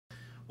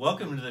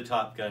Welcome to the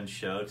Top Gun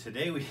Show.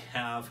 Today we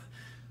have,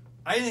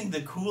 I think,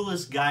 the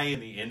coolest guy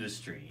in the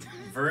industry,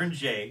 Vern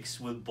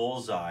Jaques with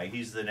BullsEye.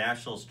 He's the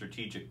National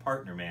Strategic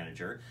Partner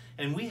Manager,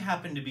 and we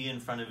happen to be in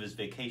front of his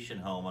vacation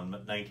home on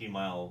 19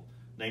 Mile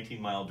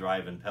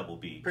Drive in Pebble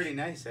Beach. Pretty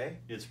nice, eh?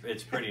 It's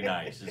pretty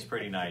nice. It's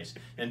pretty nice.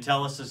 And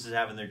Telesys is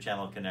having their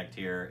channel connect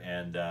here,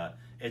 and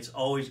it's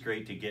always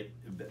great to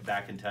get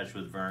back in touch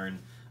with Vern.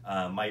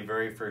 My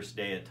very first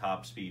day at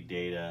Top Speed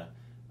Data,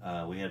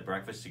 we had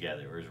breakfast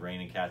together. It was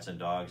raining cats and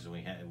dogs, and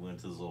we went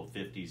to this little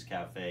 50s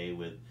cafe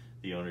with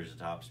the owners of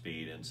Top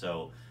Speed. And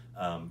so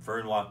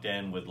Vern walked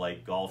in with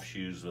like golf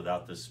shoes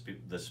without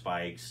the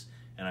spikes,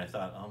 and I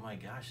thought, oh my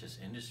gosh, this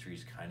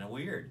industry's kind of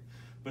weird.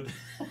 But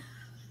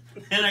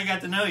then I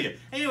got to know you.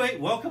 Anyway,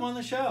 welcome on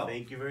the show.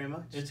 Thank you very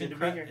much. It's good to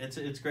be here.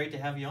 It's great to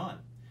have you on.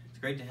 It's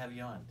great to have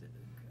you on.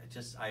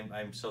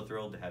 I'm so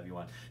thrilled to have you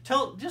on.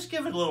 Just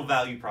give it a little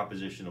value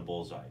proposition of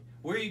BullsEye.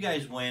 Where are you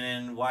guys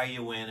winning? Why are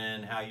you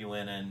winning? How you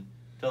winning?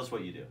 Tell us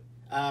what you do.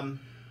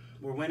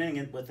 We're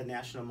winning with a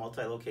national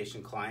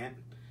multi-location client.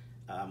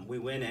 We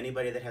win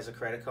anybody that has a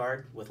credit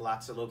card with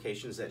lots of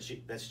locations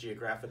that's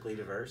geographically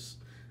diverse.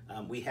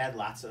 We had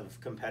lots of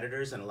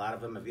competitors, and a lot of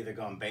them have either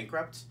gone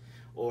bankrupt,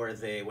 or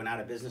they went out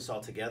of business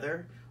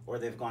altogether, or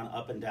they've gone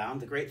up and down.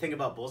 The great thing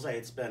about BullsEye,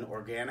 it's been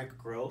organic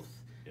growth.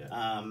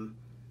 Yeah.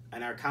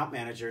 And our account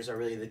managers are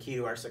really the key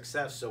to our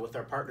success. So with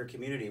our partner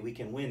community, we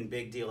can win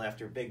big deal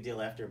after big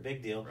deal after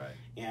big deal. Right.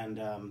 And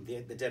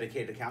the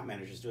dedicated account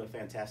managers do a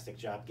fantastic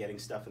job getting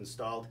stuff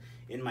installed.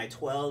 In my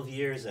 12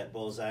 years at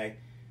BullsEye,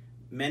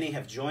 many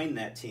have joined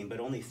that team, but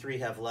only 3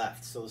 have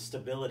left. So the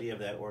stability of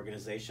that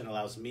organization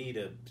allows me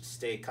to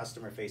stay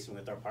customer-facing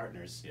with our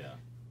partners. Yeah.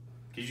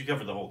 Because you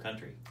cover the whole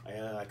country.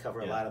 I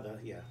cover a lot of the,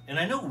 And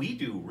I know we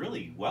do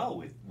really well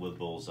with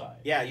BullsEye.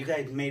 Yeah, you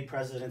guys made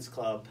President's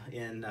Club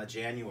in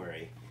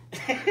January.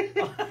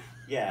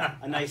 Yeah,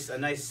 a nice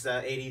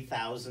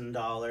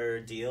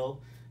 $80,000 deal.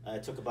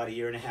 It took about 1.5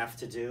 years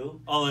to do.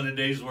 All in a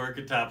day's work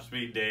at Top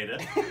Speed Data.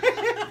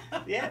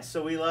 Yeah,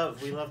 so we love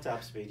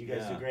Top Speed. You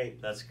guys do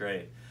great. That's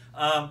great.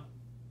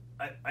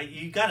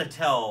 You got to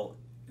tell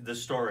the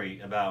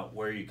story about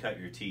where you cut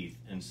your teeth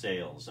in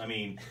sales. I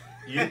mean,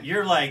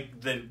 you're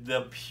like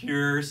the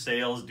pure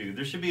sales dude.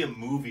 There should be a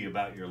movie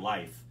about your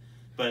life,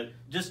 but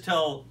just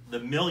tell the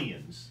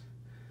millions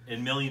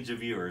and millions of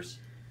viewers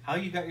how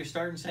you got your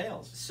start in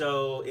sales.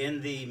 So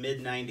in the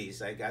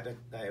mid-90s, I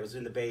was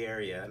in the Bay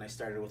Area, and I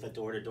started with a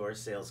door-to-door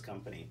sales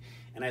company.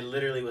 And I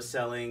literally was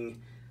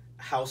selling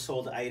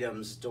household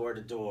items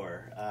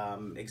door-to-door.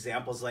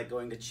 Examples like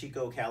going to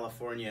Chico,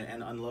 California,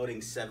 and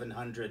unloading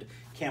 700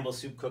 Campbell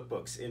Soup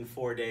cookbooks in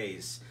 4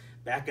 days.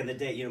 Back in the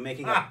day,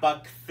 making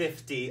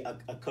 $1.50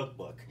 a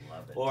cookbook.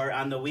 Love it. Or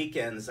on the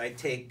weekends, I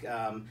take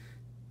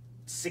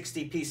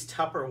 60-piece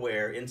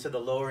Tupperware into the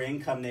lower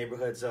income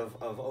neighborhoods of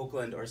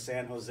Oakland or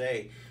San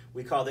Jose.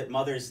 We called it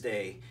Mother's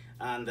Day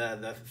on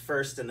the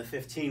 1st and the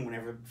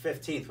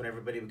 15th, when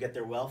everybody would get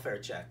their welfare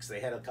checks. They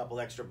had a couple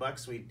extra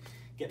bucks, we'd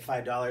get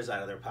 $5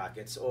 out of their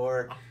pockets.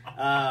 Or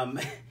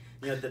the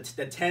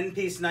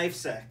 10-piece knife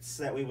sets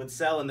that we would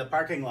sell in the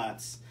parking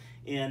lots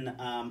in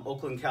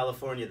Oakland,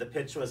 California. The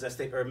pitch was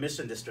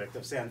Mission District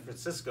of San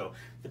Francisco.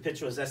 The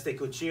pitch was este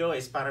cuchillo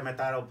es para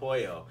matar el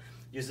pollo.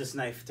 Use this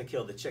knife to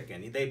kill the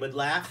chicken. They would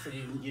laugh,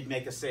 and you'd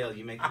make a sale.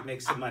 You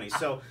make some money.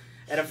 So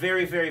at a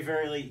very, very,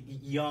 very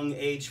young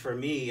age for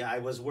me, I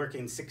was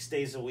working 6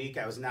 days a week.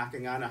 I was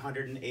knocking on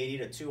 180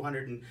 to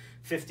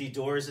 250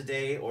 doors a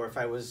day. Or if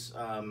I was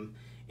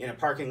in a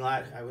parking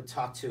lot, I would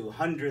talk to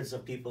hundreds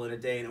of people in a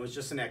day. And it was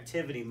just an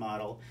activity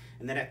model.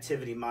 And that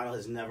activity model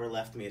has never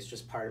left me. It's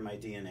just part of my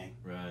DNA.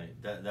 Right.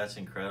 That's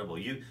incredible.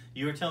 You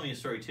were telling me a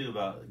story, too,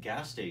 about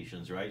gas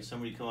stations, right?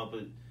 Somebody come up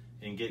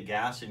and get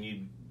gas, and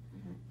you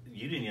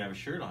didn't even have a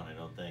shirt on, I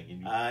don't think.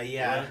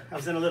 Yeah, I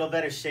was in a little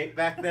better shape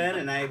back then,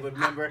 and I would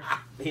remember,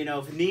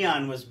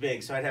 neon was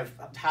big, so I'd have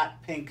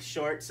hot pink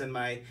shorts and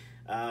my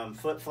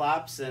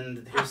flip-flops,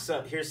 and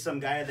here's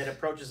some guy that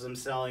approaches them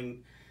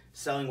selling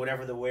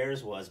whatever the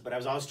wares was. But I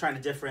was always trying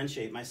to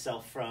differentiate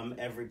myself from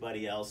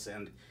everybody else,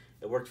 and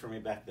it worked for me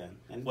back then.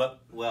 And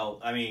well,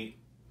 I mean,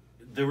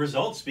 the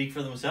results speak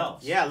for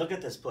themselves. Yeah, look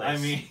at this place. I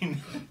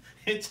mean,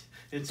 it's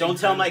don't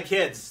tell my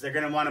kids; they're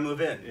gonna want to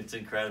move in. It's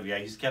incredible. Yeah,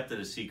 he's kept it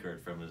a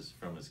secret from his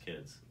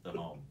kids. The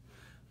home.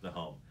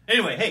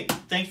 Anyway, hey,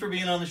 thanks for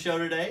being on the show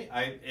today.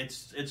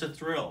 It's a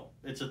thrill.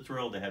 It's a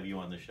thrill to have you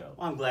on the show.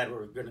 Well, I'm glad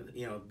we're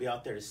gonna be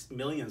out there.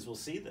 Millions will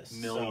see this.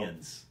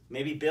 Millions, so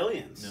maybe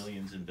billions.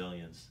 Millions and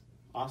billions.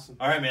 Awesome.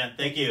 All right, man.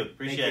 Thank you.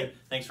 Appreciate it.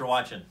 Thanks for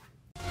watching.